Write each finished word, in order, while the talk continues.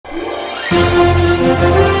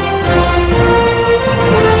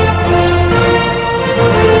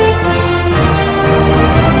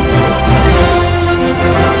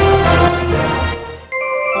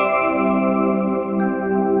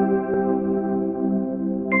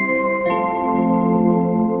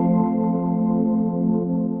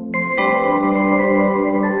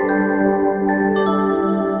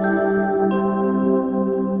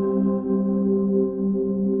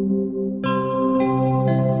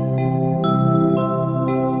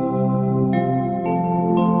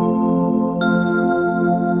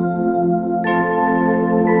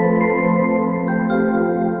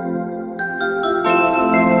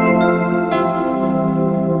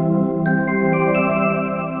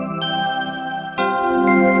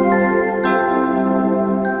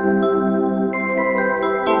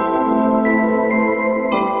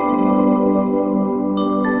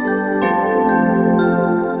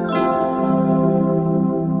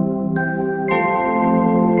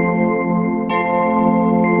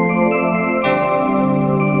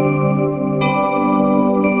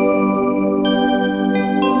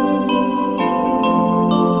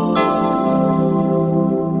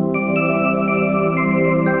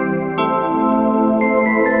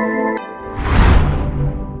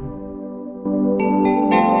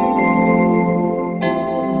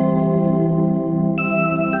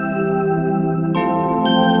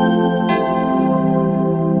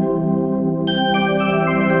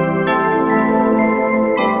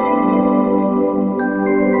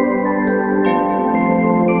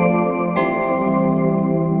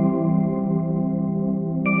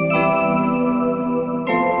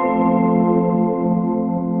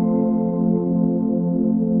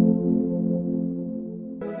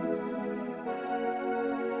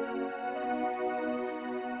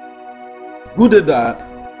Who did that?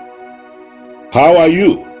 How are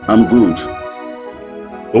you? I'm good.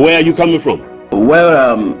 Where are you coming from?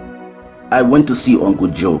 Well, I went to see Uncle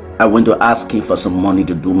Joe. I went to ask him for some money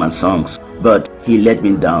to do my songs, but he let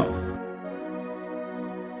me down.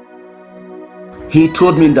 He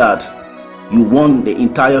told me that you want the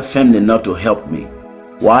entire family not to help me.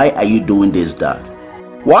 Why are you doing this, Dad?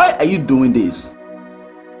 Why are you doing this?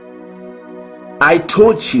 I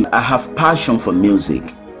told you I have passion for music.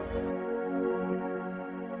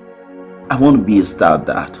 I want to be a star,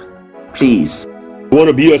 Dad. Please. I want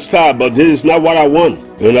to be a star, but this is not what I want.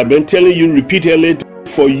 And I've been telling you repeatedly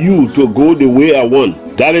for you to go the way I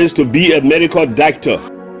want. That is to be a medical doctor.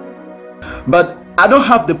 But I don't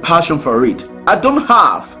have the passion for it. I don't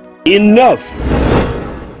have. Enough.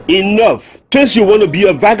 Enough. Since you want to be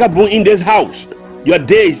a vagabond in this house, your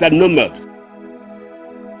days are numbered.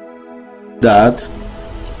 Dad?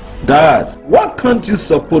 Why can't you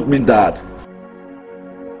support me, Dad?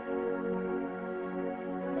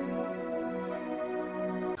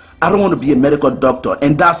 I don't want to be a medical doctor,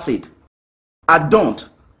 and that's it. I don't.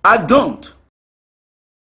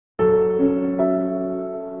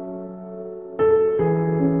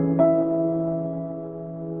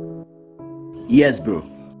 Yes, bro.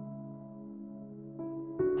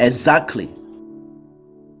 Exactly.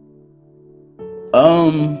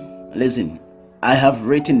 Listen, I have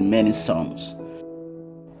written many songs.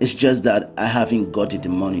 It's just that I haven't got the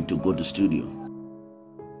money to go to studio.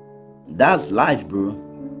 That's life, bro.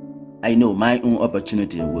 I know my own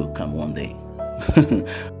opportunity will come one day. And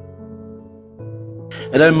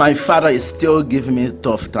then my father is still giving me a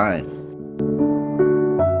tough time.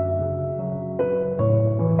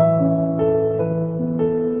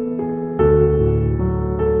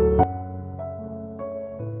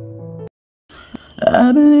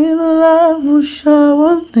 I believe love will show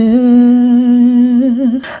one day.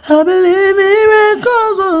 I believe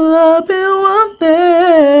miracles will happen one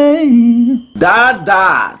day. Dad.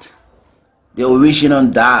 The original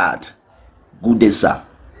Dad. Good day, sir.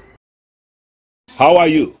 How are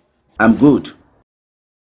you? I'm good.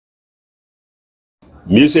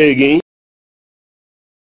 Music again?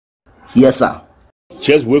 Yes, sir.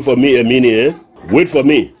 Just wait for me a minute, eh? Wait for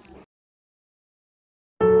me.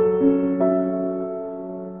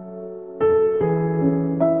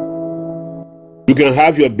 You can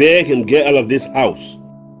have your bag and get out of this house.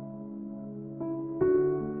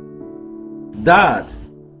 Dad.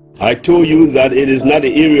 I told you that it is not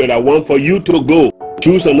the area that I want for you to go.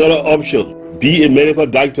 Choose another option. Be a medical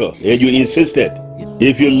doctor, and you insisted.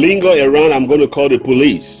 If you linger around, I'm going to call the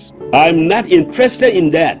police. I'm not interested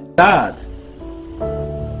in that. Dad.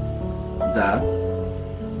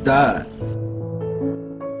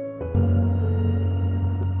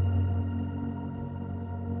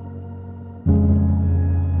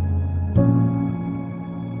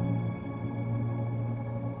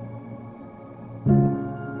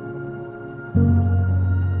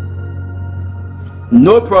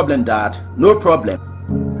 No problem, Dad. No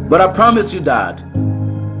problem. But I promise you, Dad,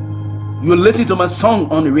 you will listen to my song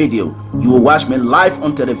on the radio. You will watch me live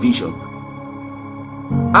on television.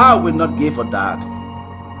 I will not give for that.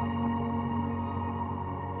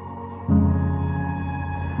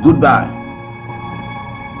 Goodbye.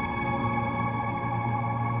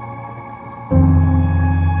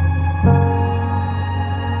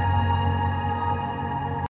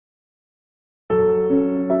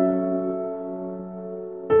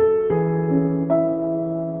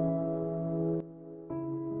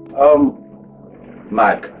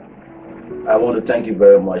 Mike, I want to thank you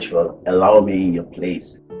very much for allowing me in your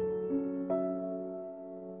place.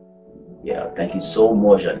 Yeah, thank you so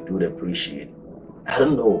much. I do appreciate it. I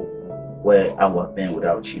don't know where I would have been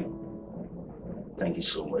without you. Thank you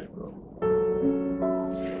so much, bro.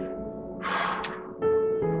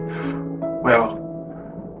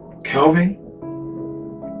 Well, Kelvin,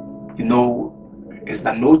 you know, is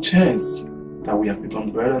there no chance that we have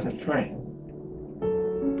become brothers and friends?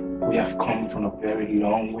 We have come from a very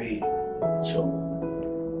long way. Sure.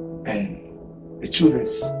 And the truth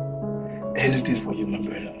is, anything for you, my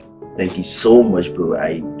brother. Thank you so much, bro.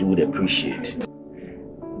 I do appreciate it.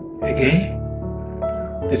 Again,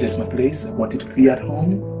 this is my place. I want you to feel at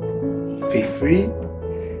home, feel free,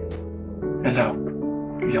 and now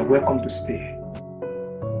you are welcome to stay.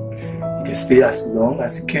 You can stay as long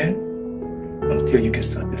as you can until you can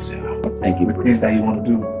sort yourself. Thank you, with bro. things that you want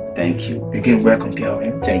to do. Thank you. Again, welcome,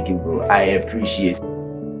 Kelvin. Thank you, bro. I appreciate it.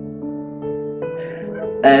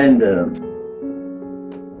 And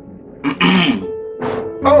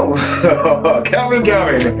oh, Kelvin.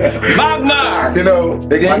 Mama! You know,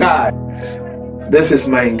 again, my guy. This is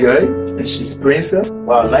my girl, and she's Princess.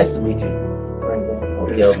 Wow, nice to meet you. Princess. Oh,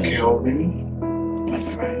 This is Kelvin, my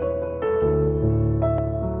friend.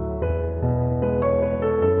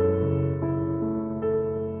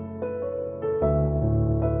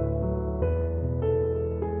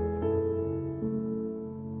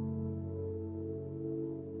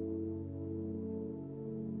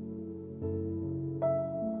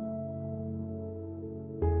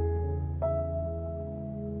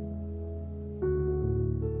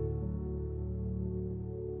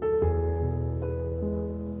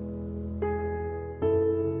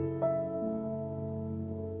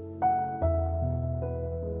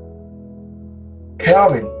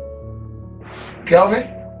 Kelvin?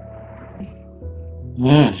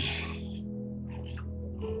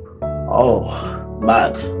 Oh,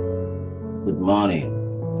 Mark. Good morning.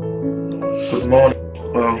 Good morning.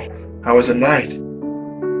 Well, how was the night?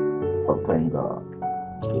 Oh, thank God.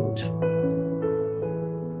 Good.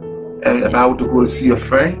 And about to go to see a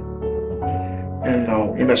friend.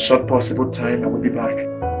 And in a short possible time, I will be back.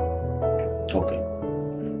 Okay.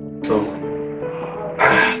 So,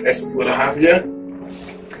 let's see what I have here.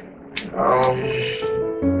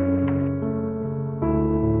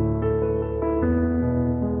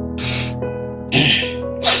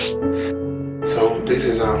 So this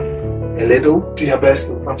is a little. Do your best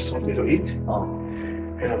to find something to eat. Oh.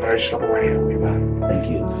 In a very short while, I'll be back.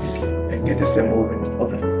 Thank you. Thank you. And get this thing moving.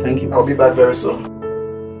 Okay. Thank you. I'll be back very soon.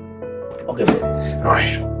 Okay, bro.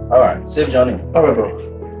 Alright. Alright. Safe journey. Alright, bro.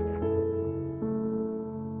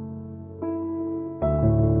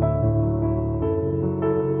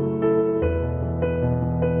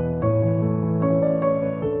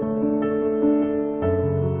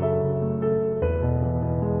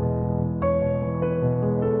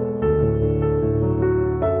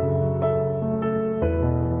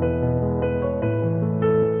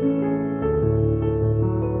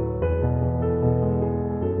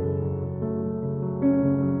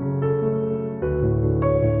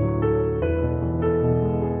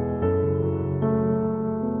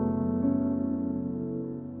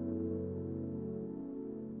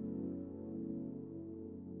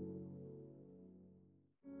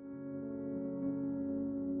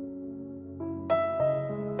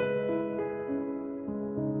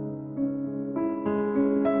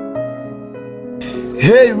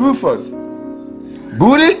 Hey Rufus,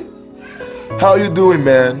 Booty, how you doing,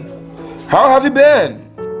 man? How have you been?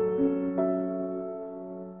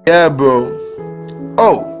 Yeah, bro.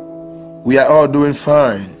 Oh, we are all doing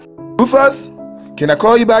fine. Rufus, can I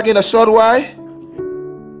call you back in a short while?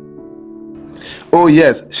 Oh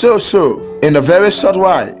yes, sure. In a very short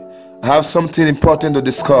while, I have something important to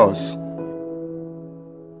discuss.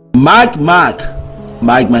 Mike,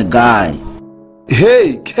 my guy.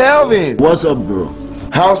 Hey, Kelvin. What's up, bro?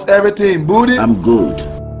 How's everything, Booty? I'm good.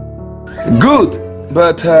 Good,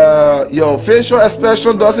 but your facial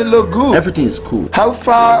expression doesn't look good. Everything is cool. How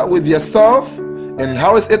far with your stuff? And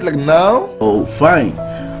how is it like now? Oh, fine.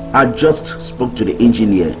 I just spoke to the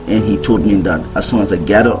engineer and he told me that as soon as I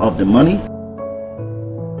gather up the money,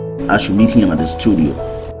 I should meet him at the studio.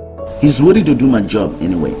 He's ready to do my job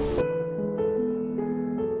anyway.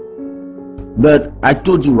 But I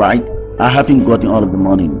told you right, I haven't gotten all of the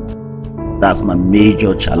money. That's my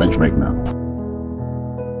major challenge right now.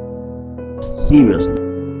 Seriously.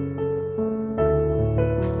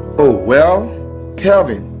 Oh, well,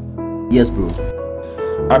 Kelvin. Yes, bro.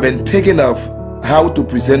 I've been thinking of how to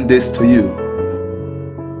present this to you.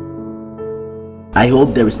 I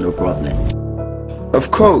hope there is no problem. Of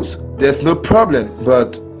course, there's no problem,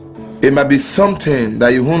 but it might be something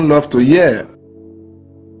that you won't love to hear.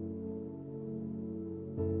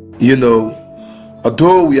 You know,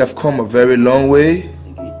 although we have come a very long way,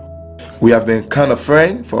 we have been kind of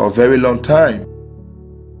friends for a very long time.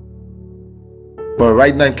 But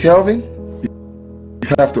right now, Kelvin, you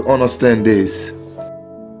have to understand this.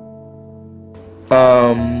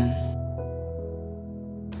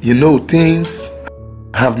 You know, things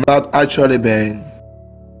have not actually been,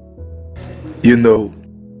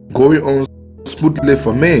 going on smoothly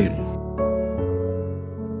for me.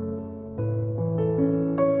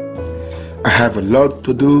 I have a lot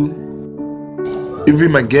to do.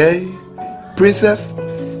 Even my gay princess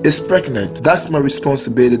is pregnant. That's my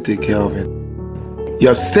responsibility, Kelvin.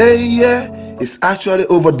 Your stay here is actually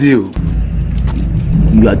overdue.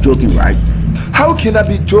 You are joking, right? How can I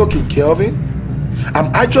be joking, Kelvin?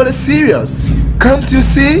 I'm actually serious. Can't you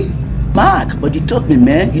see? Mark, but you told me,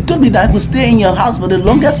 man. You told me that I could stay in your house for the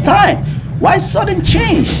longest time. Why sudden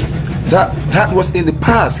change? That was in the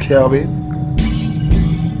past, Kelvin.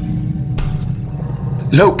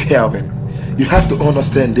 Look, Kelvin, you have to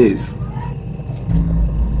understand this.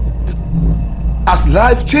 As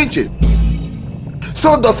life changes,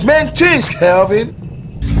 so does man change, Kelvin.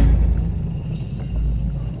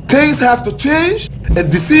 Things have to change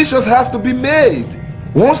and decisions have to be made.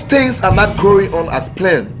 Once things are not going on as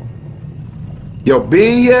planned, your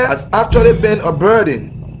being here has actually been a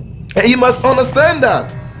burden. And you must understand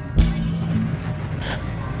that.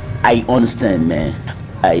 I understand, man.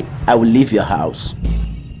 I will leave your house.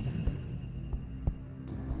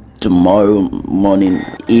 Tomorrow morning,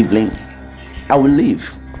 evening, I will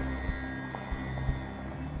leave.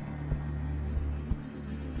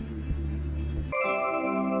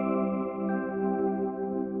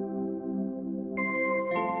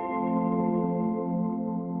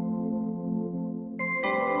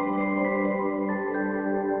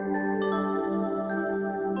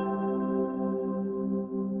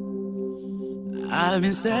 I've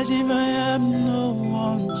been searching for no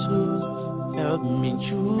one to help me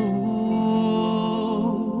through.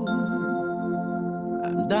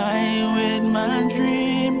 I'm dying with my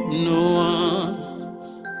dream, no one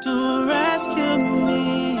to rescue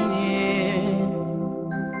me.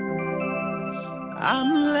 I'm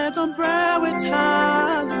like a bird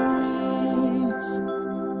without wings,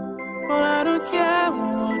 but I don't care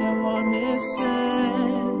what anyone may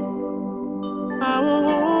say. I will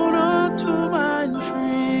hold on to my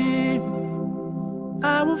dream.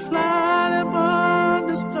 I will fly above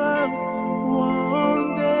the sky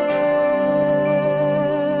one day.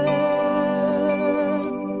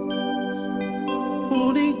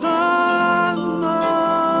 Only God knows.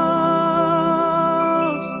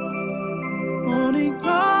 Only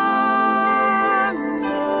God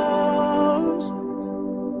knows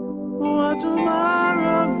what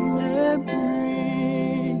tomorrow may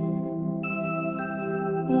bring.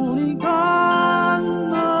 Only God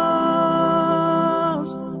knows.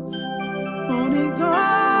 Only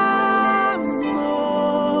God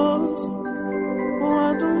knows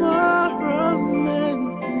what tomorrow may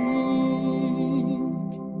bring.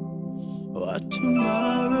 What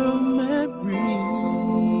tomorrow may bring.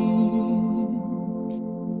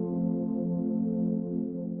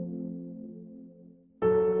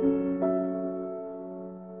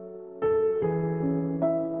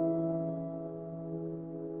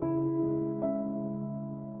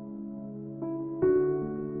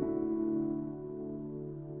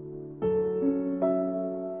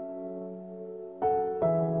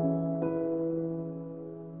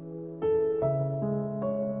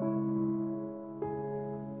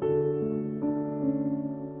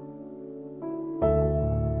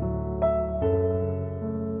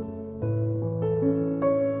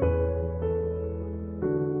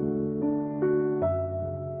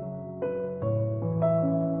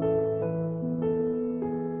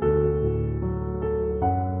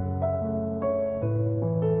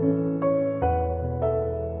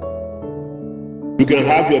 You can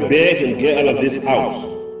have your bag and get out of this house.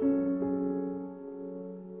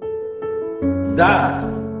 Dad,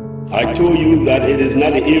 I told you that it is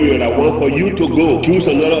not the area that I want for you to go. Choose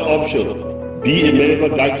another option. Be a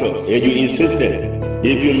medical doctor, and you insisted.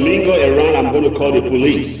 If you linger around, I'm going to call the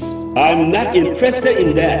police. I'm not interested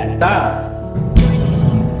in that. Dad.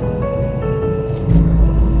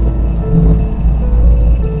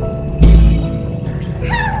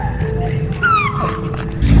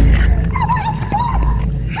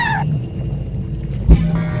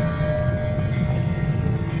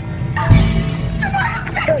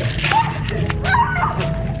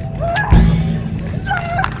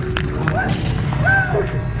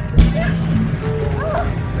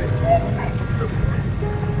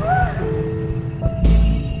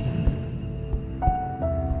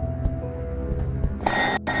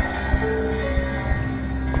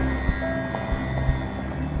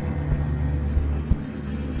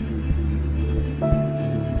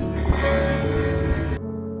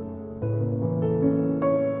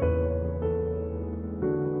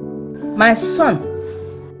 My son,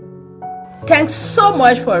 thanks so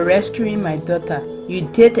much for rescuing my daughter. You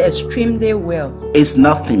did extremely well. It's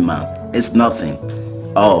nothing, ma'am. It's nothing.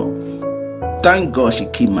 Oh, thank God she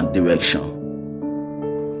kept my direction.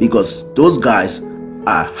 Because those guys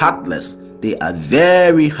are heartless. They are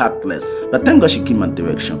very heartless. But thank God she kept my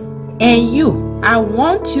direction. And you, I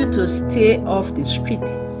want you to stay off the street,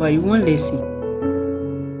 but you won't listen.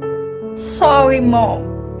 Sorry, Mom.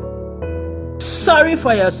 Sorry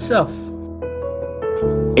for yourself.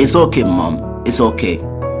 It's okay, Mom. It's okay.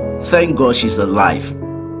 Thank God she's alive.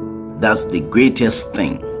 That's the greatest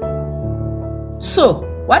thing. So,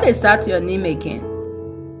 what is that your name again?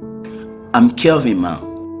 I'm Kelvin, ma'am.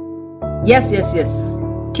 Yes.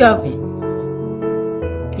 Kelvin.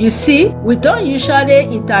 You see, we don't usually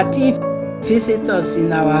entertain visitors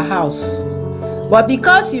in our house. But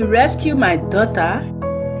because you rescued my daughter,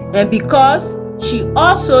 and because she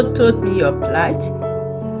also told me your plight,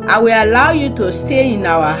 I will allow you to stay in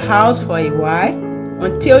our house for a while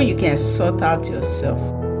until you can sort out yourself.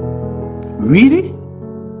 Really?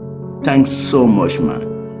 Thanks so much,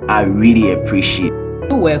 man. I really appreciate it.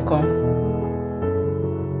 You're welcome.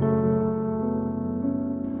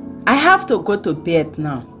 I have to go to bed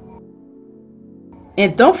now.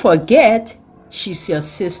 And don't forget, she's your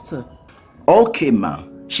sister. Okay, ma.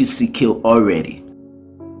 She's secure already.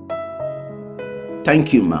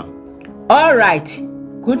 Thank you, ma. All right.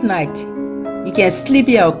 Good night. You can sleep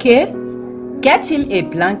here, okay? Get him a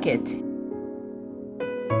blanket.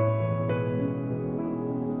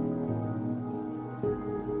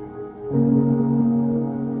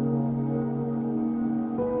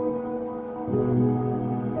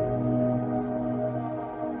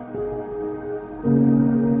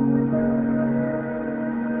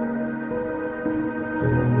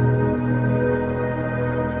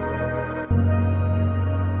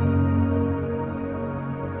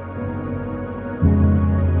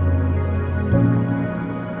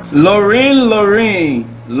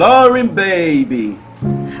 Lauren, baby.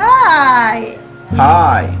 Hi.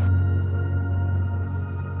 Hi.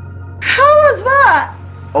 How was that?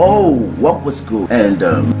 Oh, what was good? And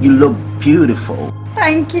you look beautiful.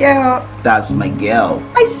 Thank you. That's my girl.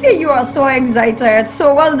 I see you are so excited.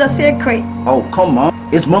 So what's the secret? Oh, come on.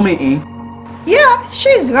 Is mommy in? Yeah,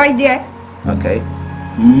 she's right there. Okay.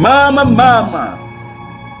 Mama.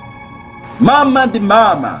 Mama the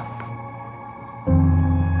mama.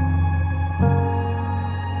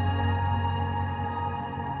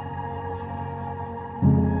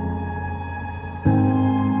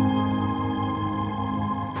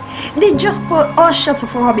 They just put all sorts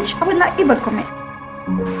of rubbish. I would not even comment.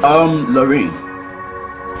 Lorraine,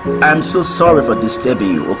 I'm so sorry for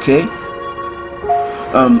disturbing you, okay?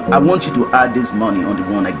 I want you to add this money on the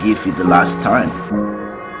one I gave you the last time.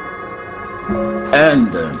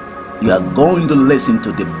 And you are going to listen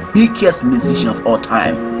to the biggest musician of all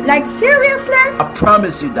time. Like seriously? I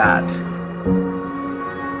promise you that.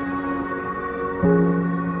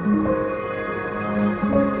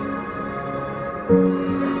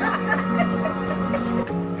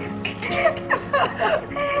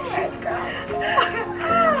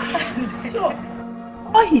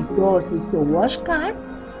 All he does is to wash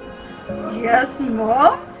cars. Yes,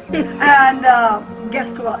 Mom. And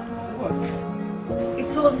guess what? He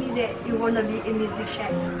told me that he want to be a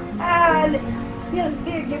musician. And yes,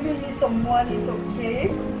 they're giving me some money to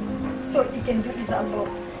pay so he can do his album.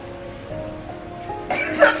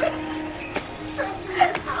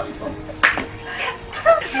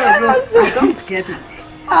 I don't get it. So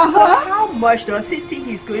how much does he think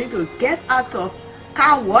he's going to get out of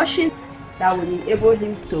car washing that will enable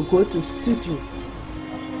him to go to studio?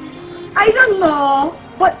 I don't know,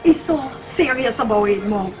 but he's so serious about it,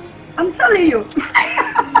 Mom. I'm telling you.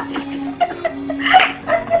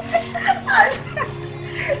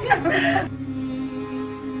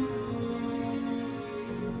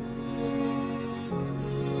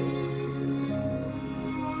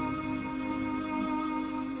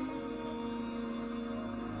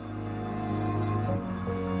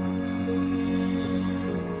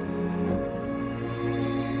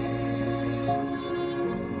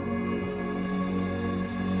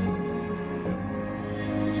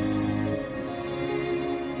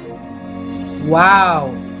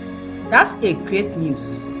 Wow, that's a great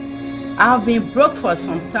news. I've been broke for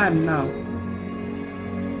some time now.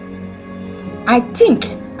 I think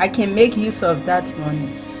I can make use of that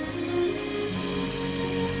money.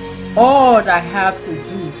 All I have to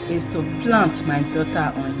do is to plant my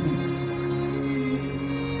daughter on him.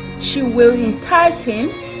 She will entice him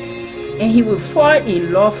and he will fall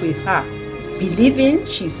in love with her, believing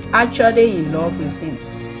she's actually in love with him.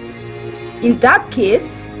 In that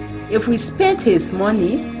case, if we spend his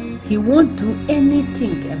money, he won't do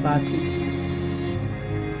anything about it.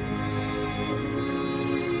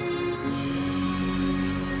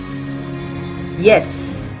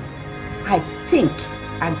 Yes, I think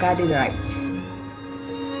I got it right.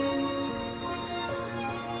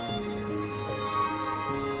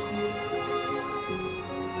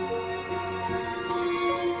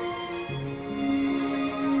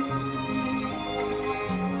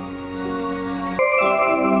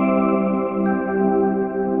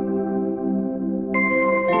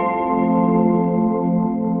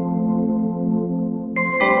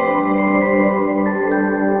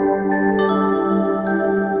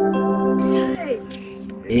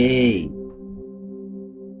 Hey,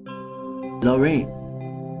 Lorraine.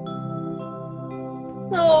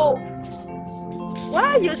 So, why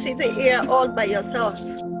are you sitting here all by yourself?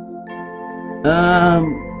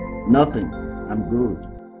 Nothing. I'm good.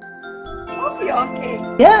 Hope you're okay.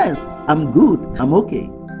 Yes, I'm good. I'm okay.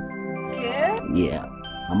 Yeah? Yeah,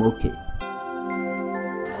 I'm okay.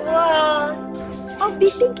 Well, I'll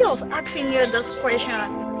be thinking of asking you this question.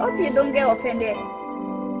 Hope you don't get offended.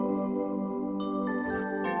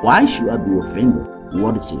 Why should I be offended?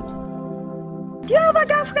 What is it? Do you have a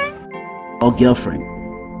girlfriend? Or girlfriend?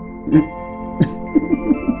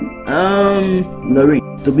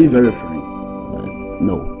 Lorraine, to be very frank,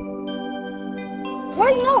 no.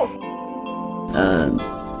 Why no?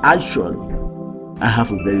 Actually, I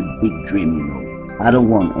have a very big dream, you know. I don't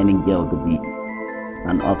want any girl to be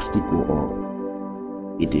an obstacle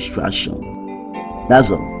or a distraction. That's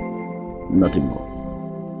all. Nothing more.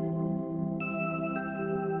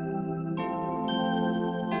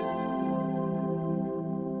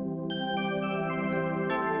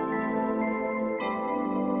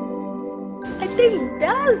 I think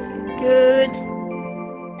that's good.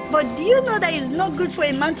 But do you know that it's not good for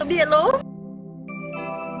a man to be alone?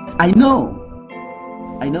 I know,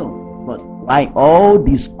 but why all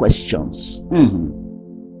these questions?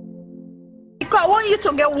 Because I want you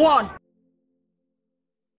to get one.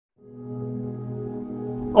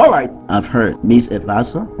 All right, I've heard. Miss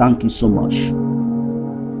Evasa, thank you so much.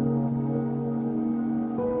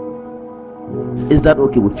 Is that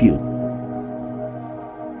okay with you?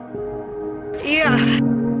 Yeah.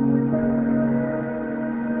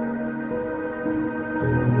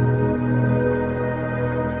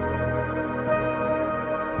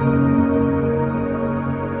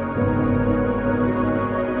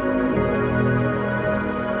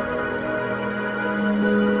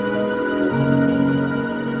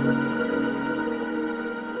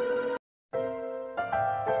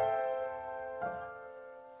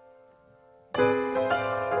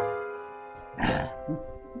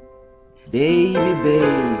 Baby,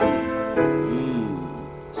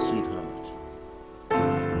 sweetheart.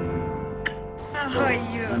 How are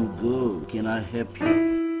you? I'm good. Can I help you?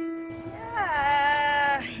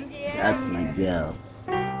 Yeah. That's my girl.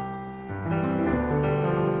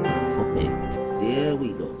 Okay, there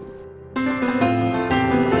we go. I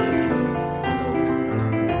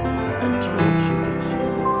told you that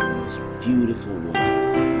you're the most beautiful woman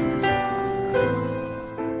on this planet.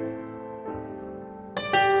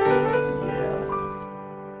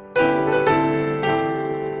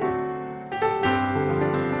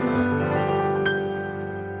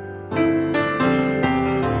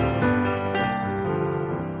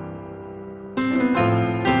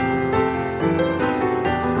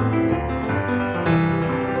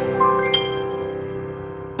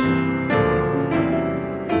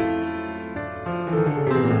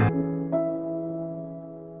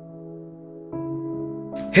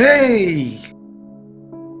 Hey!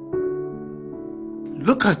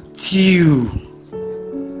 Look at you.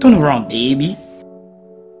 Turn around, baby.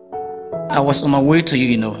 I was on my way to you,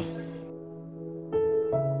 you know.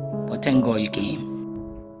 But thank God you came.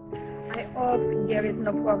 I hope there is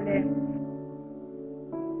no problem.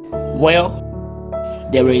 Well,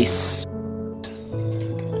 there is.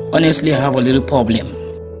 Honestly, I have a little problem.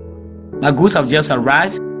 My goods have just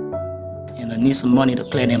arrived and I need some money to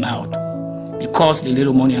clear them out. Because the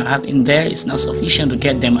little money I have in there is not sufficient to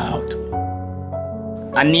get them out.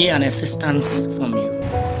 I need an assistance from you.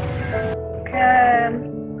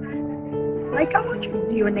 Like how much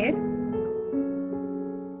do you need?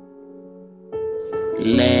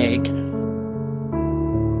 leg.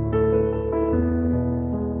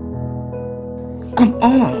 Come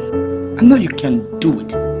on. I know you can do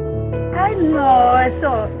it. I know,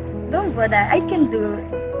 so don't bother. I can do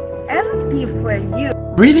anything for you.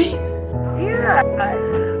 Really? Yeah.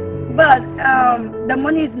 But the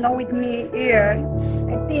money is not with me here.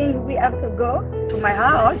 I think we have to go to my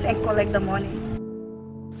house and collect the money.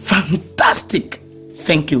 Fantastic.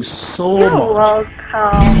 Thank you so You're much.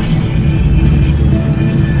 welcome.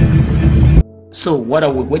 So what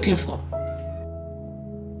are we waiting for?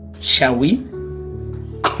 Shall we?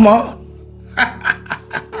 Come on.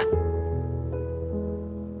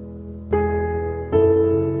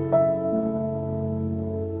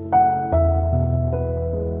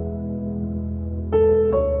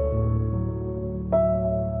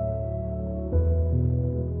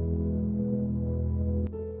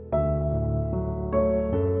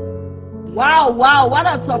 Wow, what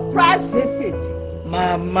a surprise visit.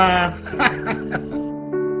 Mama.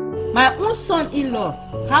 My own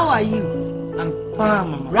son-in-law, how are you? I'm fine,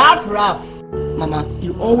 Mama. Ralph. Mama,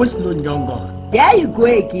 you always look younger. There you go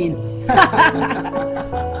again.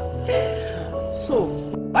 So,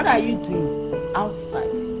 what are you doing outside?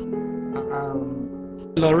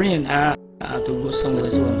 Lorraine, I have to go somewhere,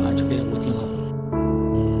 so I'm actually waiting her.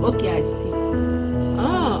 Okay, I see.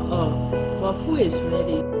 But food is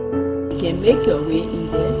ready. You can make your way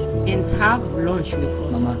in there and have lunch with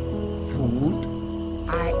us. Mama, food?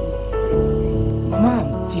 I insist. Mama,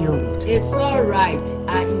 I'm filled. It's alright,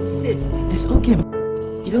 I insist. It's okay.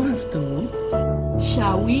 You don't have to.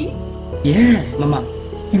 Shall we? Yeah, Mama,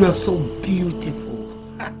 you are so beautiful.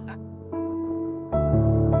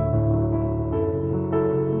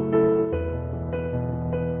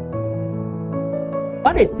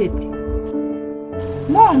 What is it?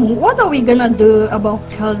 Mom, what are we gonna do about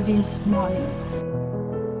Kelvin's money?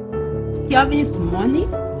 Kelvin's money?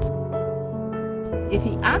 If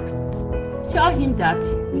he asks, tell him that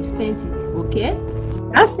we spent it, okay?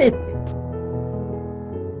 That's it.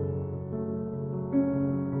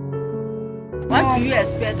 What do you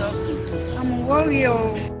expect us to do? I'm worried.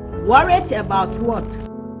 Worried about what?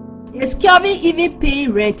 Is Kelvin even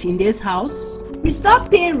paying rent in this house? He's not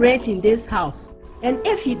paying rent in this house. And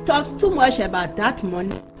if he talks too much about that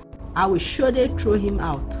money, I will surely throw him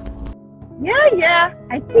out. Yeah.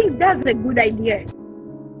 I think that's a good idea.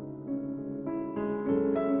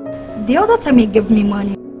 The other time he gave me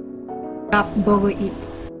money, I've borrowed it.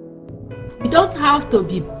 You don't have to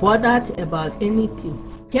be bothered about anything.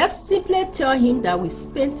 Just simply tell him that we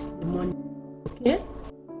spent the money, okay?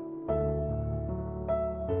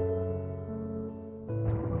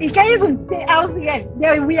 You can't even pay house rent.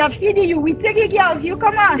 We are feeding you. We're taking care of you.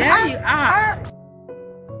 Come on. There you are.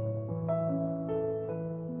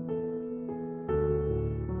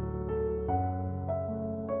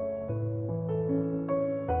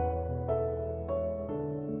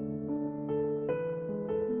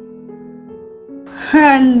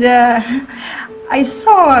 And I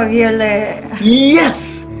saw really.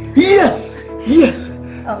 Yes.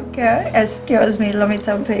 Okay, excuse me. Let me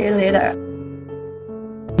talk to you later.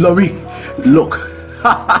 Laurie, look.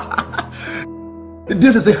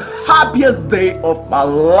 This is the happiest day of my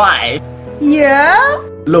life. Yeah?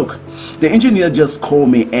 Look, the engineer just called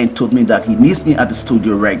me and told me that he needs me at the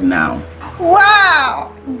studio right now.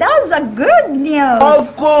 Wow, that's a good news.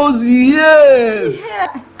 Of course, yes.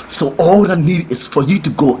 Yeah. So all I need is for you to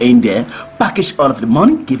go in there, package all of the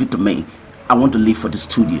money, give it to me. I want to leave for the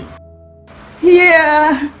studio.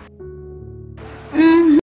 Yeah.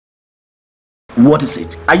 What is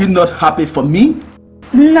it? Are you not happy for me?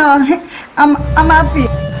 No, I'm happy.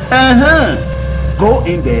 Go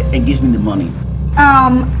in there and give me the money.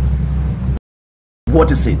 What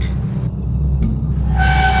is it?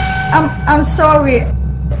 I'm sorry.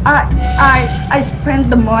 I spent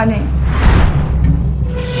the money.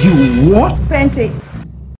 You what? Spent it.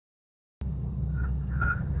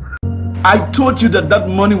 I told you that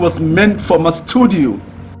money was meant for my studio.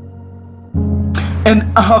 And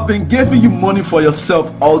I have been giving you money for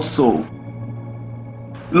yourself also.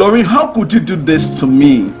 Lauren, how could you do this to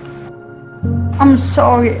me? I'm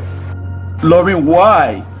sorry. Lauren,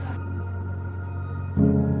 why?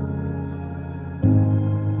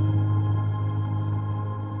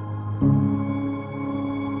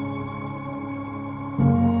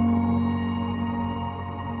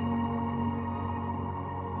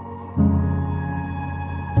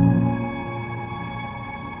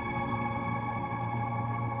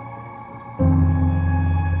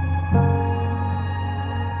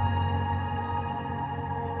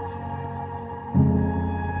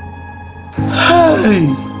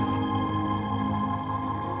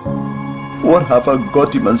 What have I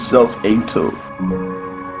gotten myself into?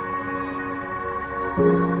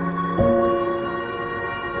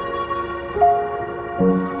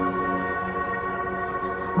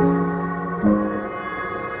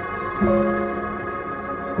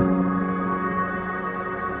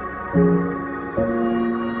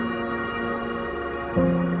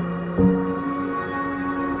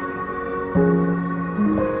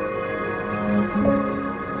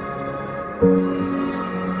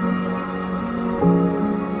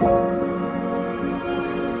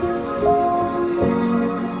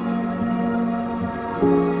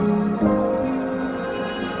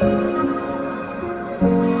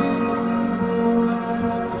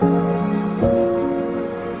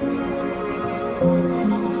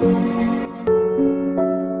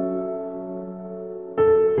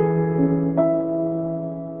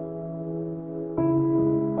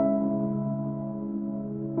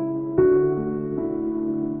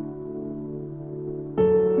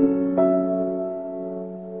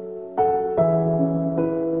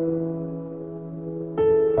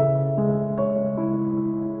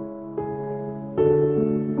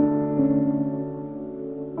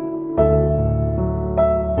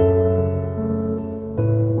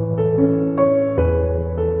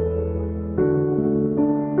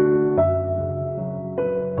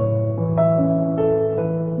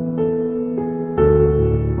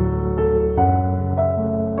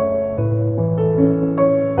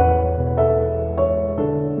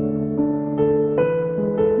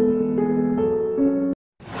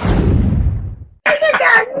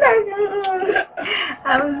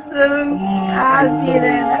 I'm so happy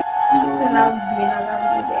that I'm still not being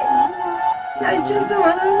around you anymore. I just don't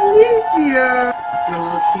want to leave you.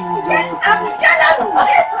 I'm jealous.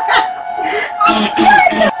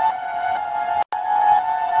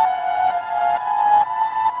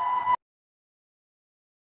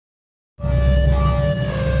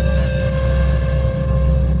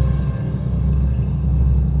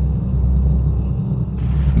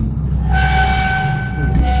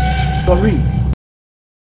 Doreen,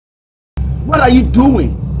 what are you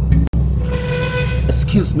doing?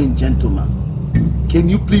 Excuse me, gentlemen. Can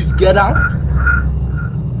you please get out?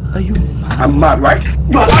 Are you mad? I'm mad, right?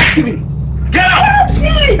 You are asking me. Get out!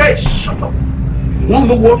 Hey, shut up. Want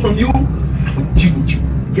no word from you? I will deal with you.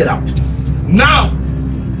 Get out. Now!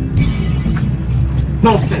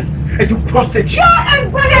 Nonsense. And you prostitute. You're a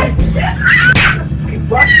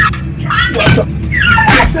What?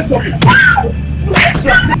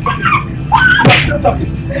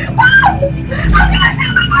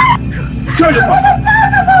 Tell your mom.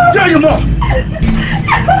 Tell your mom.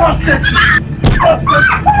 Prostitute.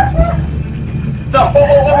 Now,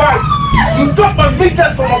 all right. You took my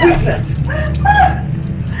weakness for my weakness.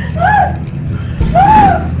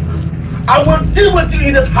 I will deal with you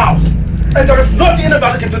in this house, and there is nothing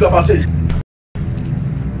anybody can do about it.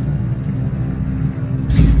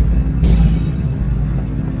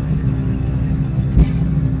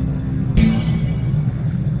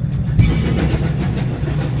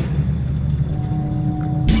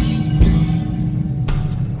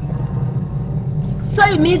 So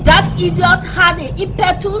you mean that idiot had the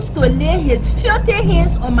impetus to lay his filthy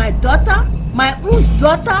hands on my daughter? My own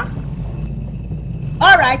daughter?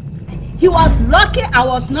 Alright, he was lucky I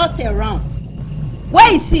was not around.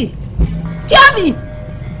 Where is he? Kelvin!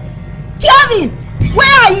 Kelvin!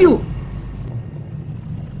 Where are you?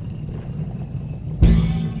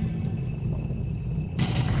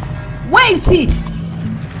 Where is he?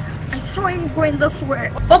 I saw him going this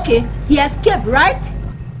way. Okay, he escaped, right?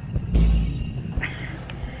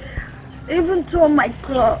 Even tore my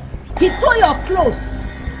clothes. He tore your clothes.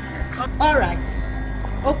 Alright.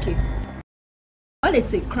 Okay. What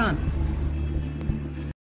is a crime?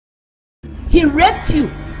 He raped you.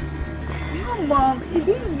 No, Mom, he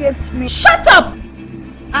didn't rape me. Shut up!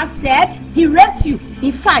 I said he raped you.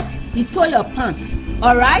 In fact, he tore your pants.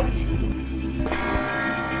 Alright?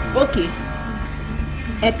 Okay.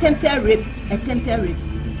 Attempted rape. Attempted rape.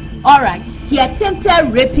 Alright. He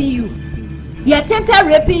attempted raping you. He attempted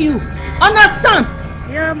raping you. Understand?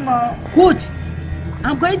 Yeah, Mom. Good.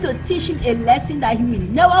 I'm going to teach him a lesson that he will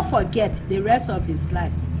never forget the rest of his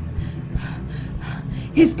life.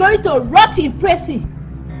 He's going to rot in prison.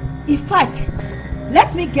 In fact,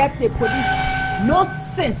 let me get the police. No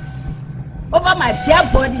sense. Over my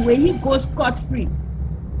dead body when he goes scot-free.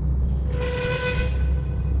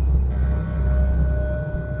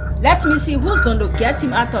 Let me see who's going to get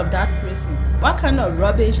him out of that prison. What kind of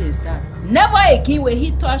rubbish is that? Never again will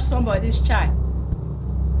he touch somebody's child.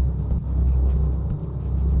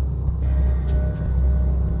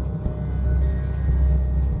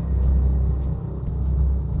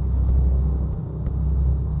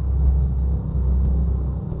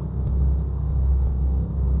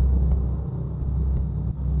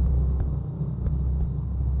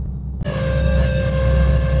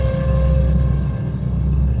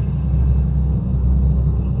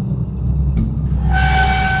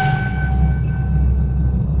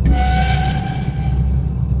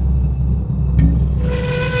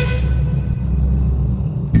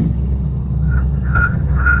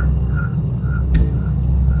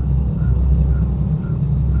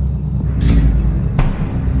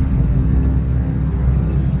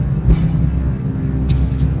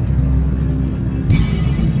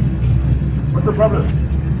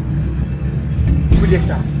 Yes,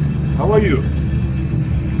 sir. How are you?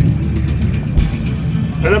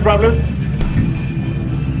 Any problem?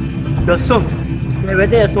 The son. They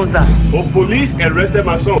arrested your son, sir. Oh, police arrested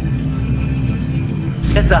my son.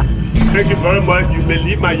 Yes, sir. Thank you very much. You may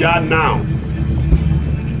leave my yard now.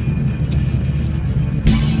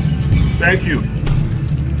 Thank you.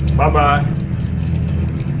 Bye-bye.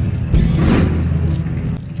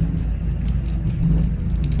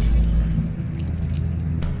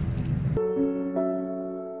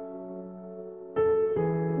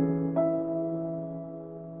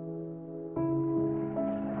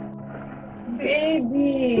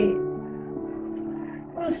 Baby,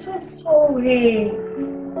 I'm so sorry.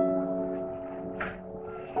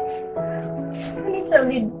 Let me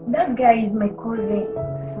tell you, that guy is my cousin.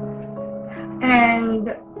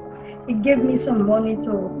 And he gave me some money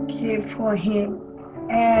to care for him.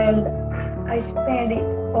 And I spent it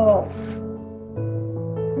all.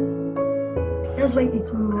 That's why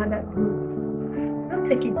he's mad at me. Don't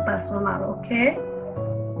take it personal, okay?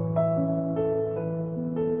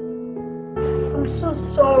 I'm so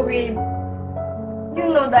sorry. You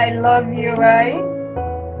know that I love you, right?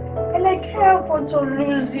 And I can't afford to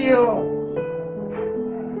lose you.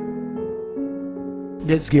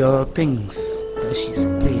 This girl thinks that she's a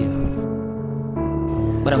player,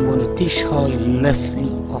 but I'm going to teach her a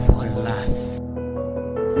lesson of her life.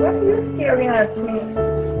 Why are you staring at me?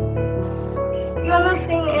 You're not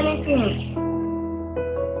saying anything.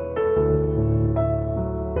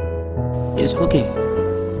 It's okay.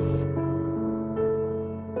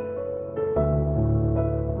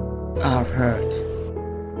 I've heard.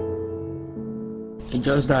 It's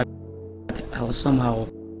just that I was somehow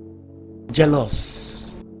jealous.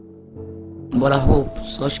 But I hope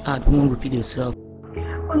such act won't repeat itself.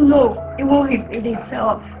 Oh no, it won't repeat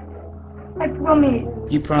itself. I promise.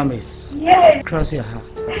 You promise? Yes. Cross your heart.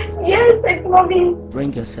 Yes, I promise.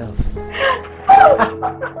 Bring yourself.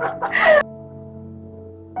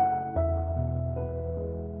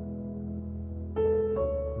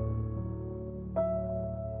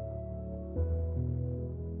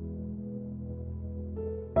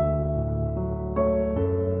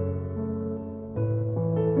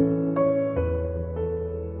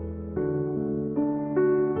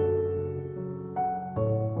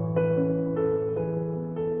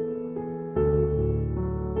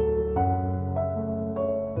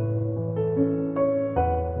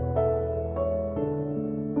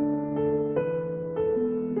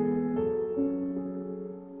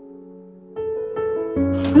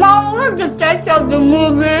 Mom, what's the title of the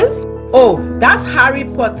movie? Oh, that's Harry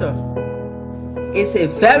Potter. It's a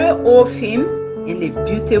very old film and a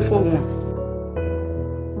beautiful one.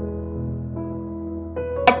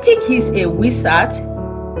 I think he's a wizard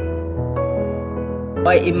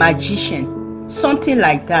or a magician, something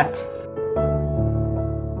like that.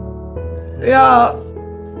 Yeah,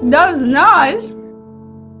 that's nice.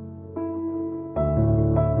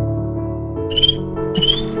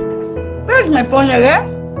 Where's my phone again?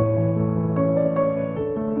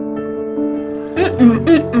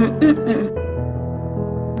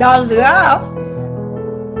 That was Ralph.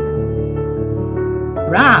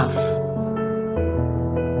 Ralph.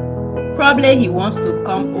 Probably he wants to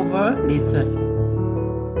come over later.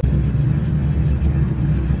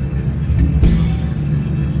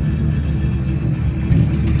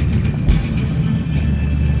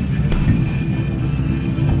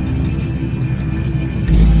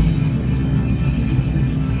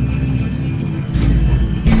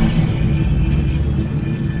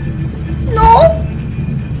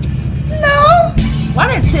 What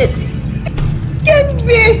is it? Can't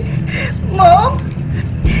be. Mom,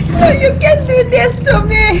 no, you can't do this to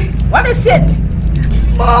me. What is it?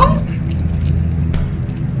 Mom,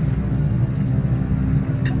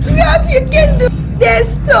 Ralph, you can't do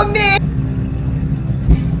this to me.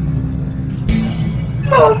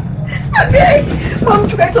 Mom, I beg. Mom,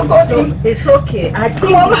 try to go in. It's okay. I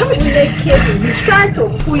think he's trying to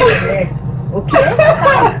pull your legs. Okay?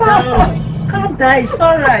 Calm down. Calm down. It's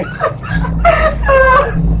all right.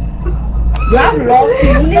 You have lost.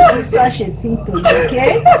 You need to do such a thing to you,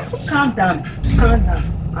 okay? Calm down. Calm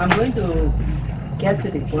down. I'm going to get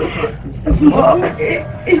to the bottom of this. Mom,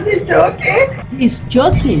 is he joking? He's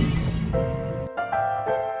joking.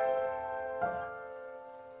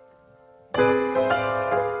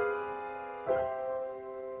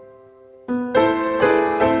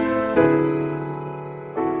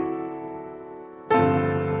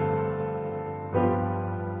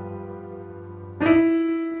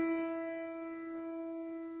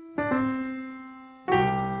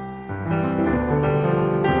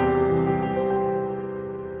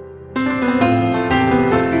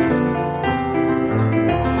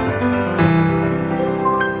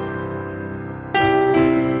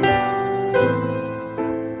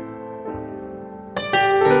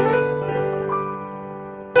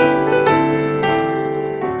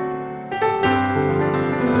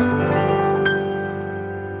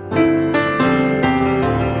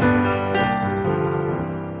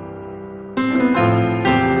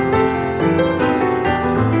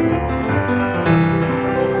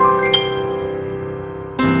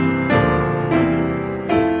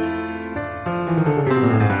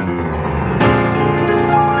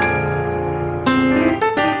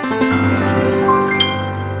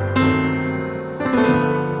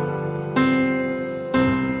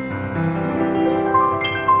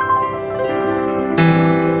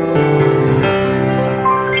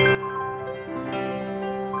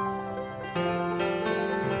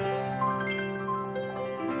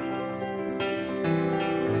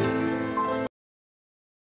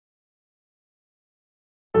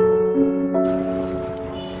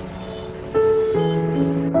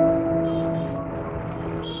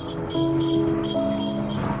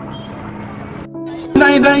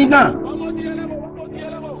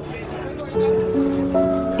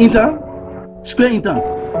 Inter? Square Inter.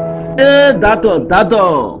 Eh, that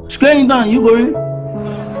door. Square Inter, you going?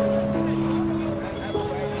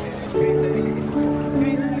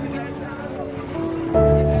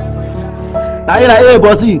 Hey,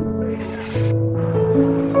 bossy.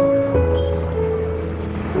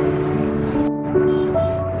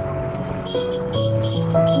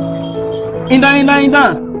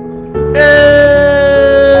 Inter.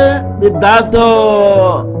 The data,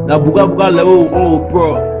 the buga level pro.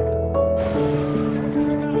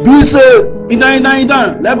 Do say,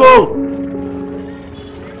 Inter, level.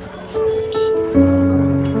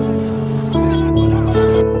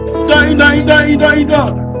 Inter.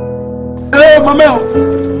 Hey, Mama,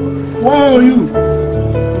 where are you?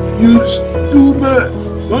 You stupid.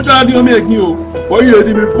 Don't try to make you. What you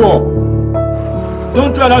did before?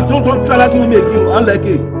 Don't try that to make you. Unlike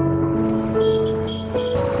it.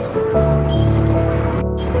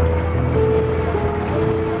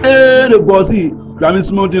 Hey, the bossy. Grabbing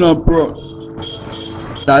smoking on pro.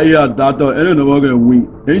 That here, that door. I don't know what gonna win.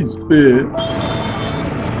 It's pay.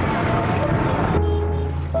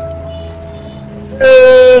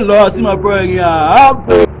 Hey, Lord, see my bro here.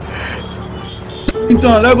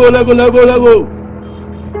 Inton, let go.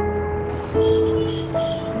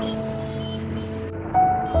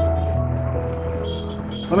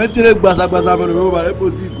 I'm going to take gbasa from the road, but I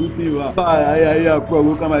put see good thing. Yeah, bro,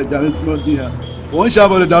 go come and jam small thing here. One shot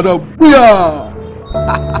for the dado. Booyah!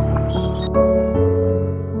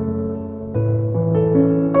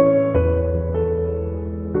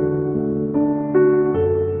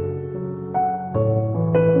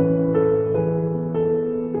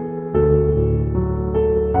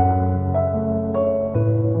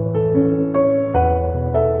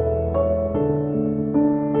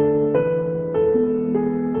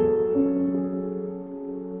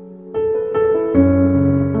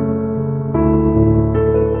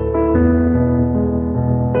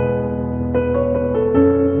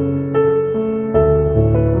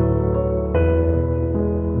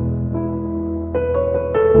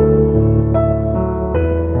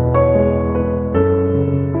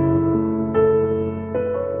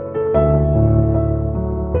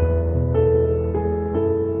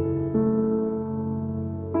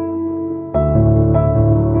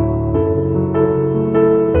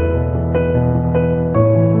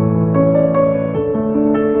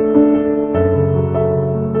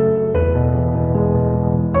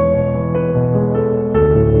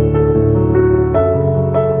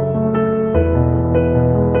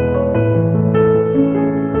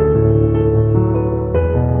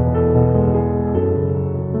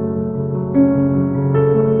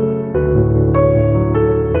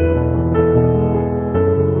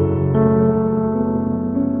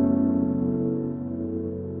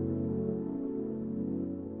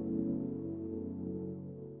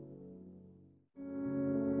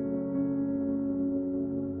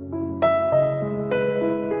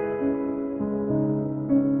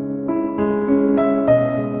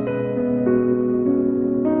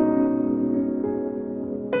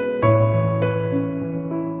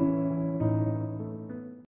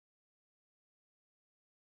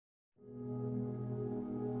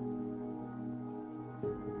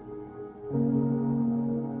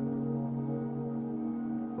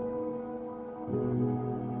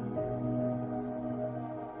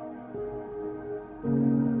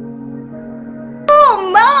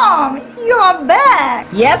 You're back.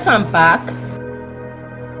 Yes, I'm back.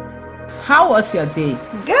 How was your day?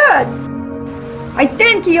 Good. I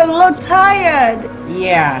think you look tired.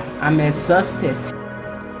 Yeah, I'm exhausted.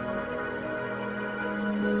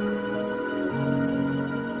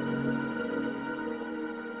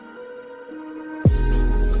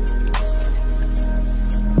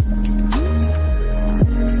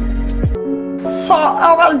 So,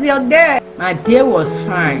 how was your day? My day was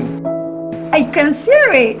fine. I can see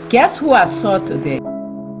it. Guess who I saw today?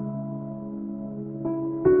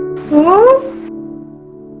 Who?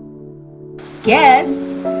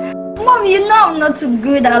 Guess. Mom, you know I'm not too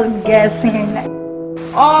good at guessing.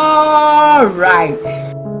 All right.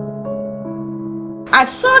 I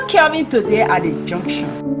saw Kelvin today at the junction.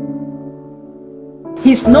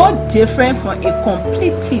 He's no different from a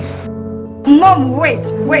complete thief. Mom, wait.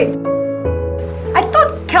 I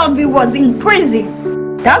thought Kelvin was in prison.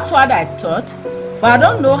 That's what I thought, but I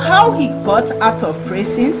don't know how he got out of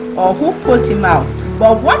prison or who put him out.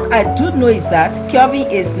 But what I do know is that Kelvin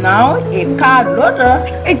is now a car loader.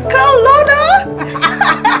 A car loader?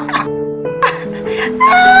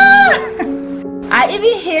 I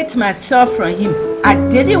even hid myself from him. I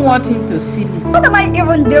didn't want him to see me. What am I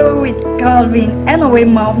even doing with Kelvin? Anyway,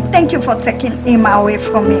 Mom, thank you for taking him away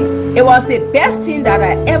from me. It was the best thing that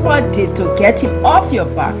I ever did to get him off your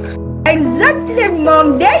back. Exactly,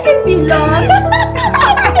 Mom. There he belongs.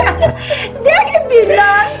 There he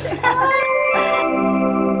belongs.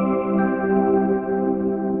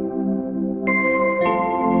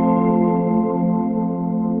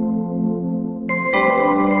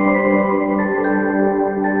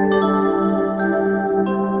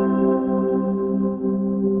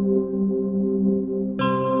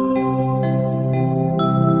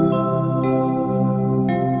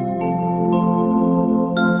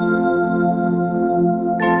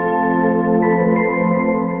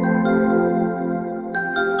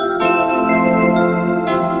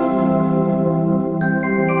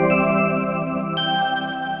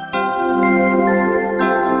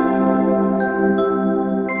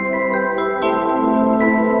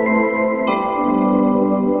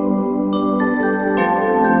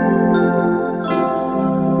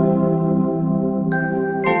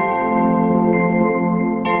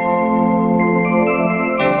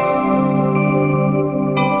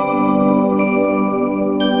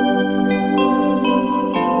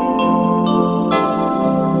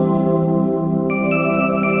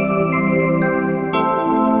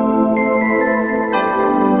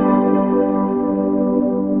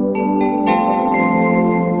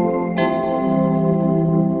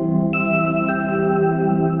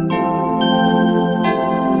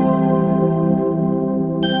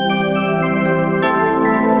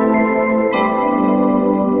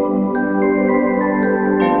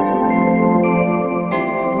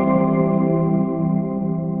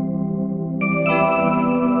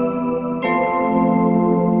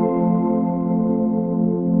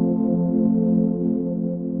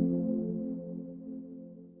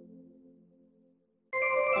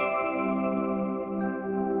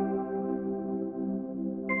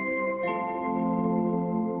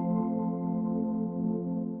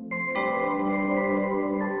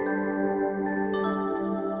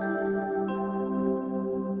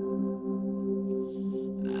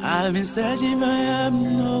 I've been searching but I have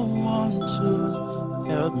no one to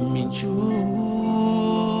help me through.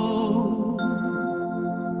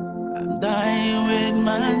 I'm dying with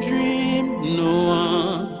my dream, no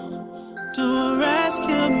one to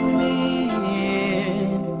rescue me.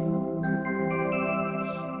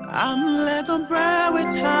 I'm like a bird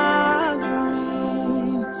without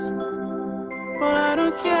wings, but I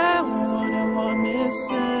don't care what they want me to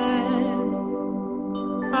say.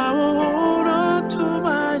 I will hold on to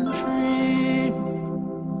my dream.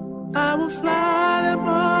 I will fly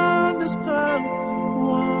above the sky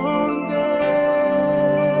one day.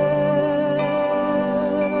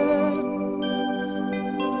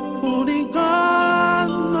 Only God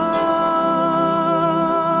knows.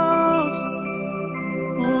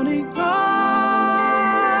 Only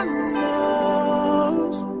God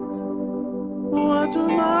knows what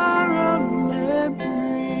tomorrow may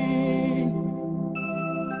bring.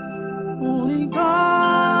 Only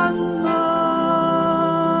God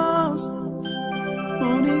knows.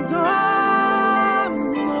 Only God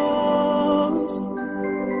knows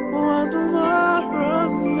what tomorrow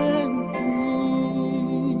may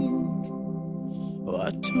bring.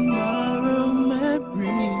 What tomorrow may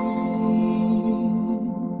bring.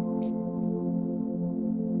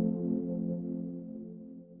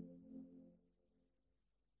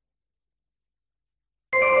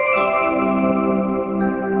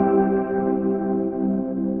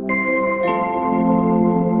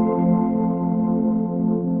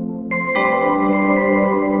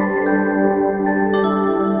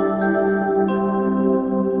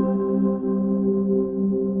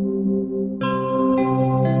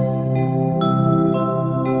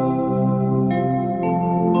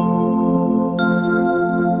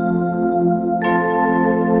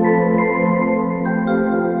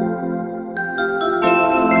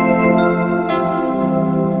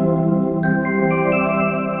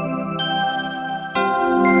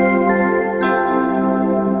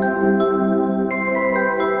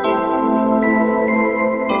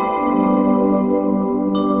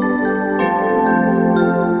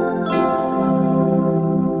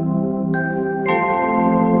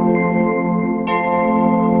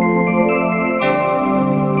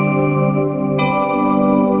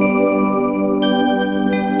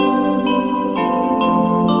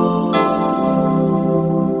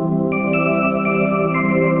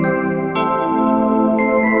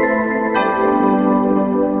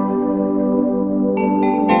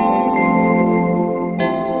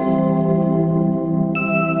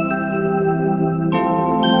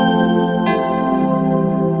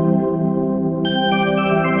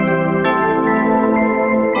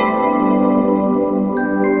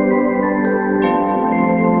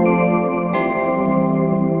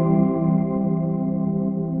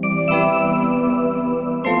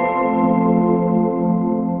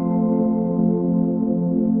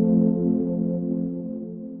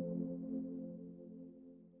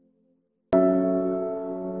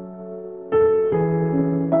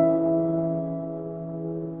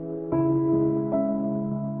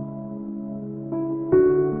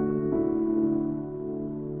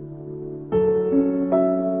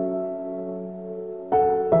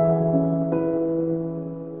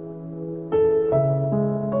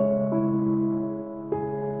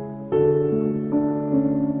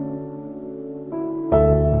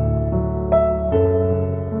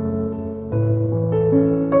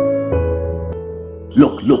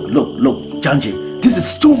 Look, Janji, this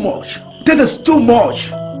is too much. This is too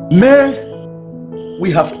much. Man,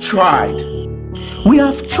 we have tried. We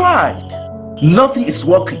have tried. Nothing is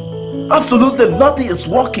working. Absolutely nothing is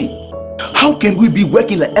working. How can we be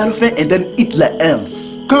working like elephant and then eat like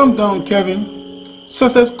ants? Calm down, Kevin.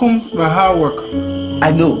 Success comes by hard work.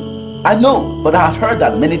 I know, but I have heard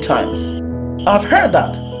that many times. I've heard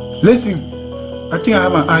that. Listen, I think I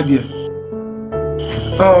have an idea.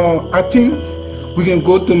 I think we can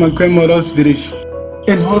go to my grandmother's village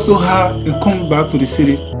and hustle her and come back to the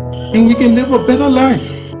city. And we can live a better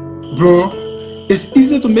life. Bro, it's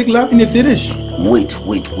easy to make life in a village. Wait.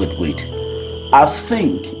 I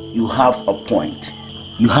think you have a point.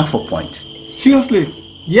 You have a point. Seriously?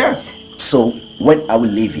 Yes. So, when are we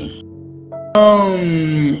leaving?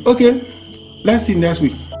 Okay. Let's see next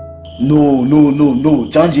week. No,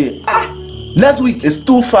 Janji. Next week is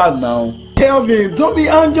too far now. Kelvin, don't be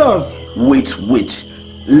unjust. Wait.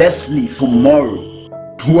 Let's leave tomorrow.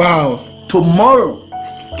 Wow. Tomorrow.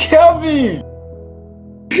 Kelvin!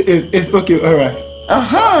 It's okay, alright.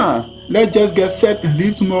 Let's just get set and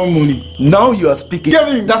leave tomorrow morning. Now you are speaking.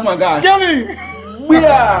 Kelvin! That's my guy. Kelvin! We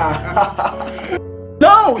are.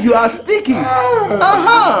 Now you are speaking.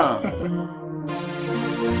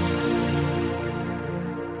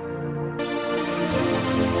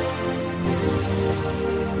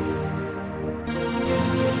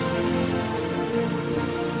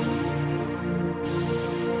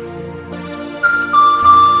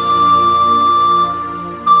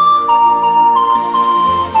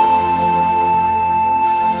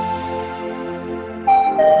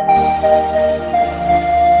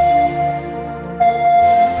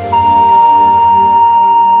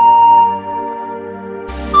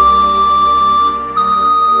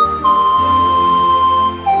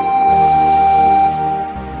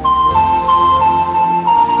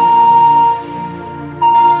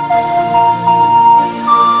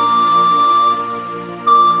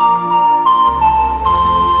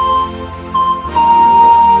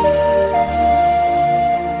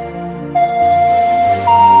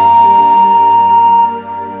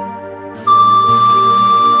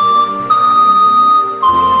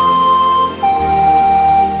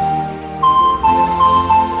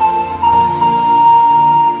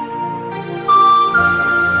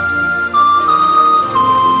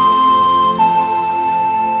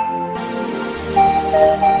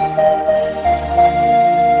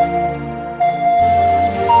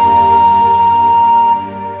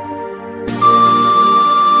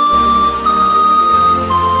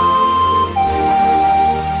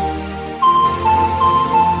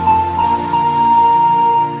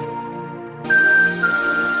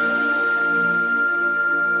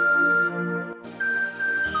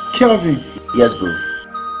 Kelvin. Yes, bro.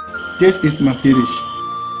 This is my village.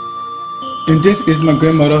 And this is my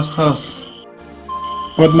grandmother's house.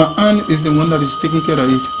 But my aunt is the one that is taking care of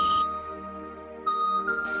it.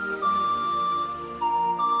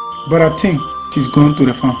 But I think she's gone to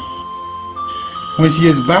the farm. When she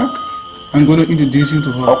is back, I'm going to introduce you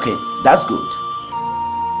to her. Okay, that's good.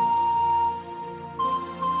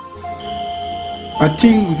 I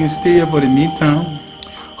think we can stay here for the meantime.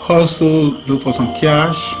 Also look for some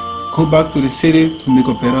cash. Go back to the city to make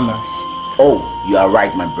a better life. Oh, you are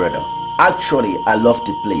right, my brother. Actually, I love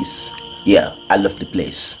the place. Yeah, I love the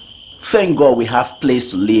place. Thank God we have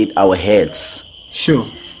place to lay our heads. Sure.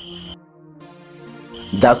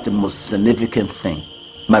 That's the most significant thing,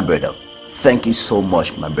 my brother. Thank you so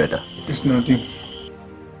much, my brother. It's nothing.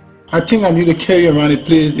 I think I need to carry you around the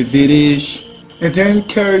place, the village, and then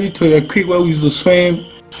carry you to the creek where we used to swim.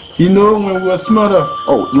 You know, when we were smaller.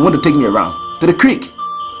 Oh, you want to take me around? To the creek?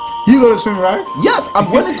 You go to swim, right? Yes,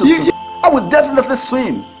 I'm willing to swim. I would definitely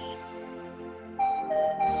swim.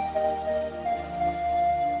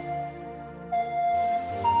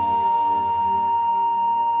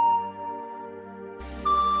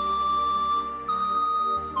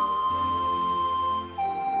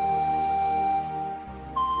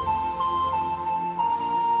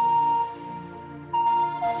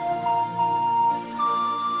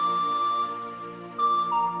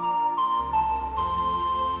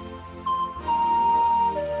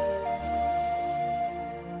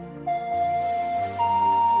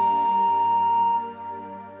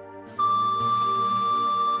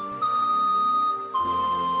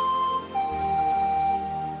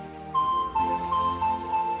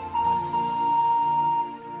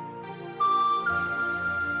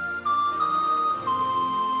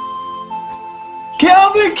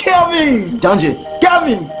 Kelvin! Janji.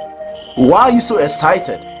 Kelvin! Why are you so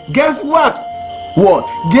excited? Guess what? What?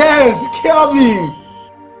 Guess, Kelvin!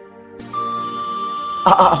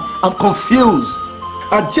 I'm confused.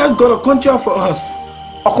 I just got a contract for us.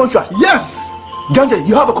 A contract? Yes! Janje,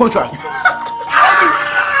 you have a contract.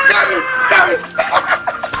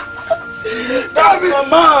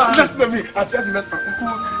 Mama! Listen to me. I just met my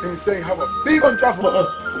uncle and saying have a big contract for us.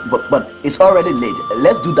 But it's already late.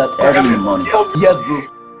 Let's do that early in the morning. Yes, bro.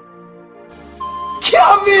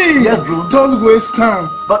 Kelvin! Yes, bro. Don't waste time.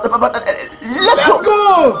 But let's go.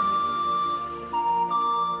 Go!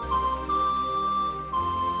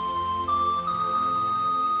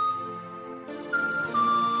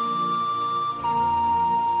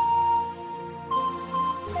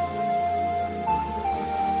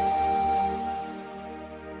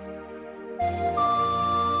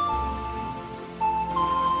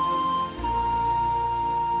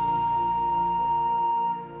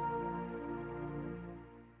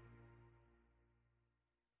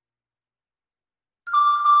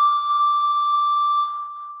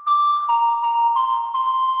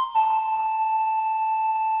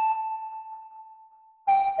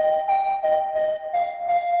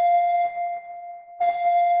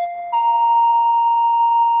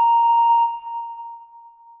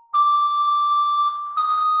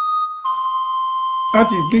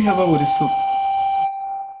 Auntie, bring her with the soup.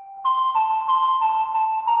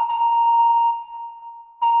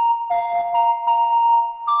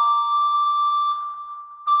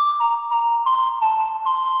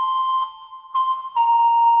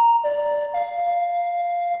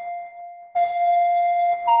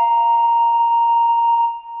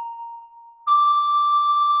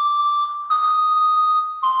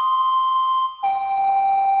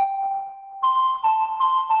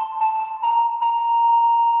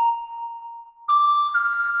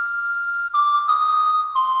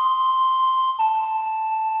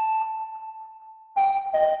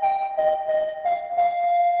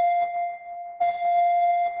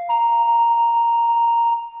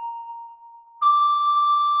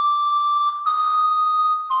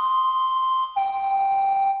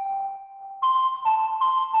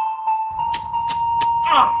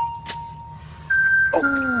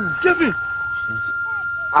 Kelvin!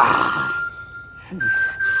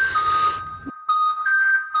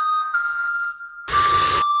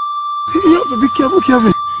 You have to be careful,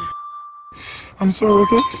 Kelvin. I'm sorry,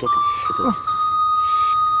 okay? It's okay. It's okay.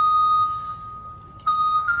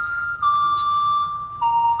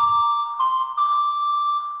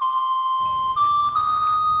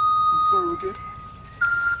 I'm sorry, okay?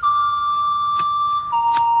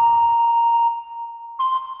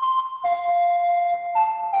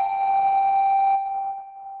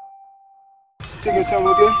 Take your time,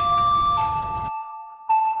 okay?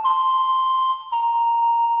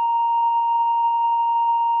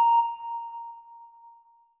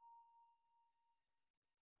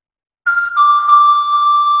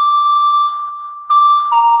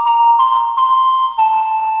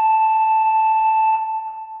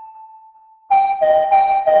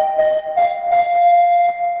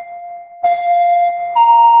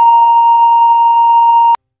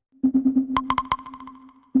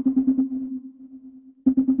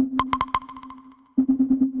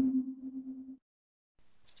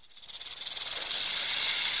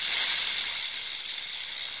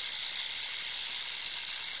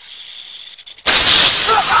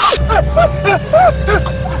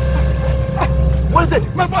 What is it?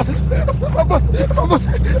 My body! My body! My body!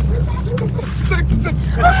 Step!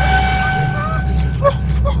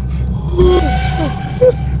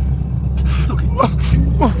 It's okay.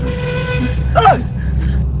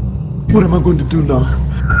 What am I going to do now?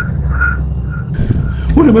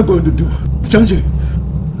 What am I going to do? Janje!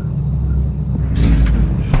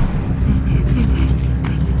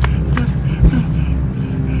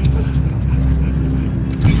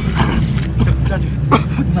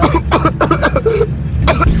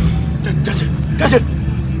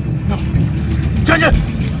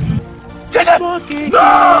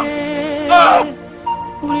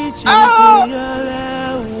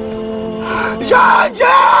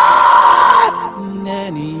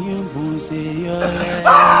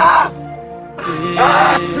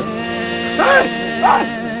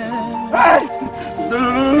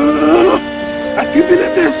 I can't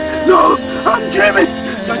believe this. No, I'm dreaming.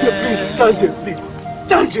 Janje, please. Janje, please.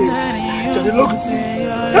 Janje. Janje, look at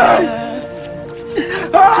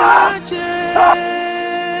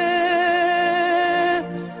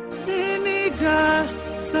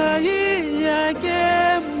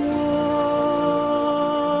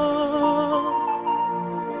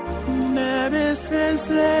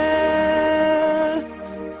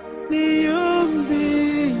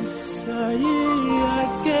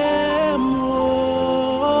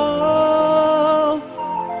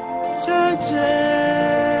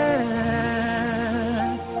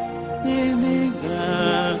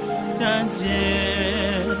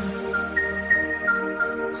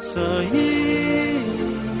So here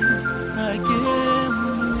again.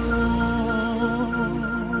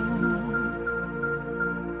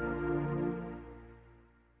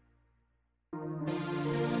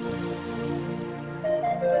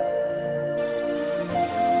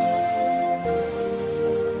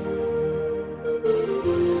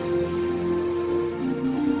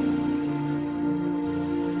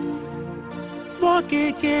 Walk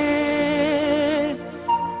again,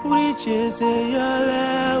 riches in your level.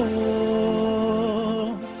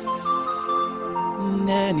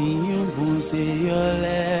 Nanny, you boost your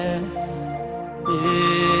level.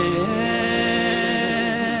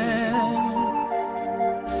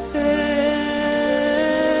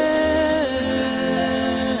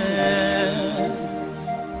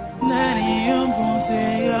 Nanny, you boost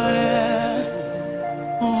your level.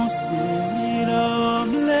 On s'est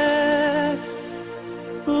l'omelette.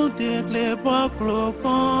 Pour décler pas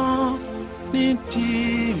cloquant, ni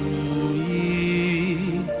timouille.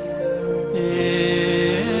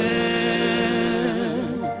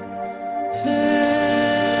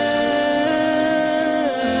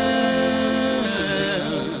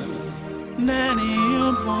 Nanny, you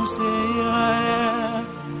pensez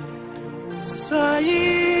ça y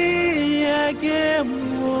est,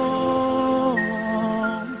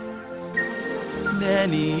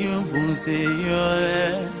 Nanny, you pensez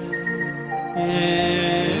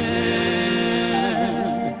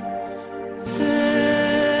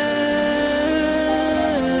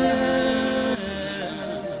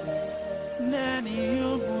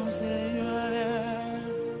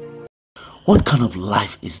What kind of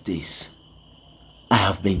life is this? I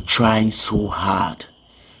have been trying so hard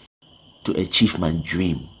to achieve my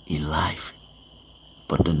dream in life,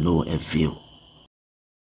 but to no avail.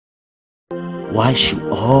 Why should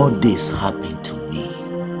all this happen to me?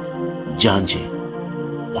 Janji,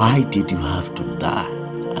 why did you have to die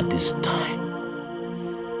at this time?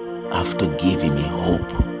 After giving me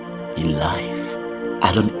hope in life,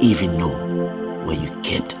 I don't even know where you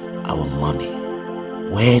kept our money.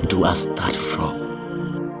 Where do I start from?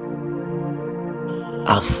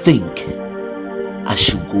 I think I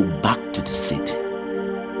should go back to the city.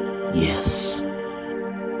 Yes.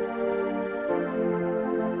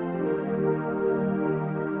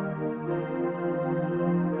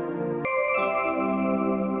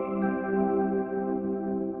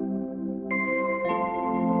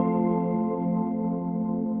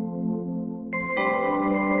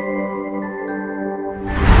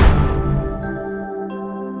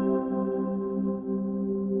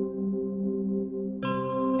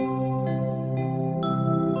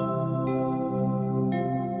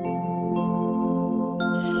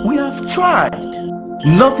 We have tried.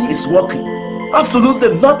 Nothing is working.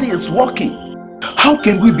 Absolutely nothing is working. How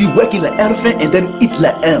can we be working like elephant and then eat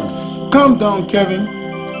like ants? Calm down, Kevin.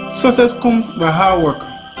 Success comes by hard work.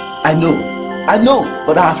 I know,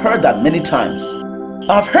 but I have heard that many times.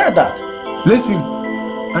 I've heard that. Listen,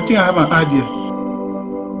 I think I have an idea.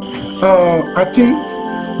 I think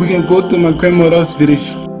we can go to my grandmother's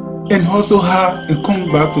village and hustle hard and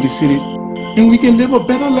come back to the city, and we can live a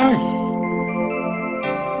better life.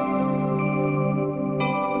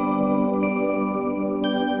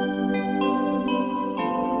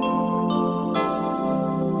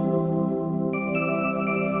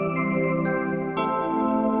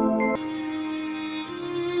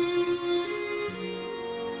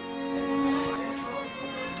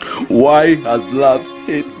 Why has love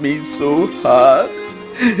hit me so hard?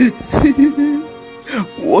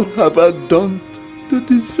 What have I done to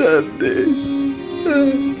deserve this?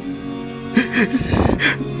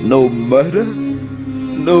 No mother,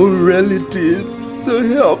 no relatives to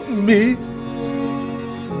help me.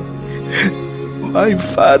 My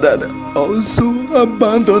father also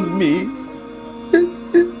abandoned me.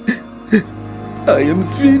 I am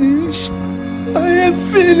finished. I am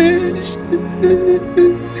finished.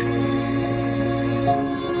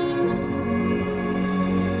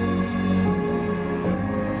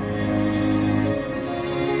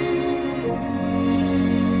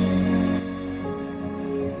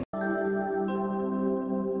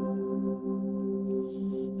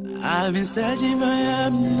 I've been searching but I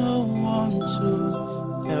have no one to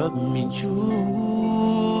help me through.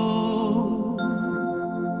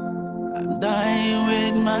 I'm dying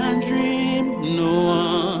with my dream, no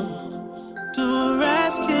one to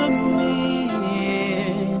rescue me.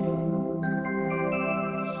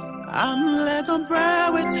 I'm like a bird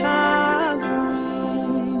without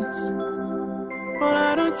wings, but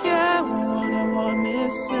I don't care what anyone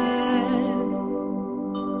is saying.